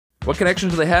What connection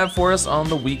do they have for us on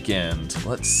the weekend?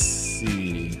 Let's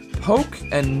see. Poke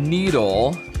and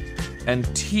needle and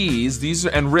tease,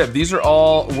 and rib. These are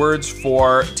all words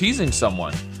for teasing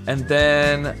someone. And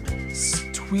then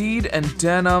tweed and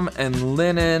denim and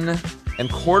linen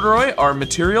and corduroy are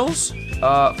materials,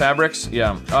 fabrics,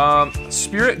 yeah.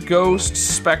 Spirit, ghost,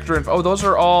 specter, and oh, those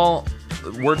are all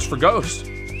words for ghost.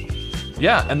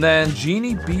 Yeah, and then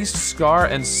genie, beast, scar,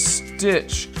 and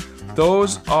stitch.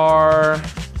 Those are,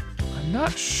 I'm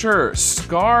not sure.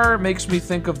 Scar makes me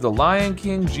think of The Lion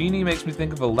King. Genie makes me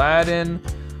think of Aladdin.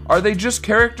 Are they just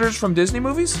characters from Disney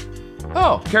movies?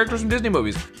 Oh, characters from Disney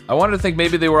movies. I wanted to think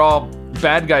maybe they were all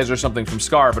bad guys or something from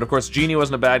Scar, but of course Genie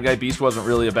wasn't a bad guy, Beast wasn't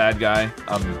really a bad guy,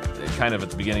 kind of at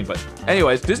the beginning, but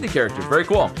anyways, Disney characters, very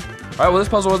cool. All right, well this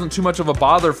puzzle wasn't too much of a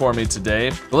bother for me today,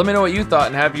 but let me know what you thought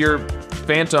and have your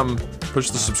phantom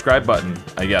push the subscribe button,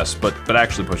 I guess, but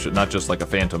actually push it, not just like a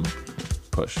phantom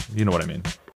push, you know what I mean.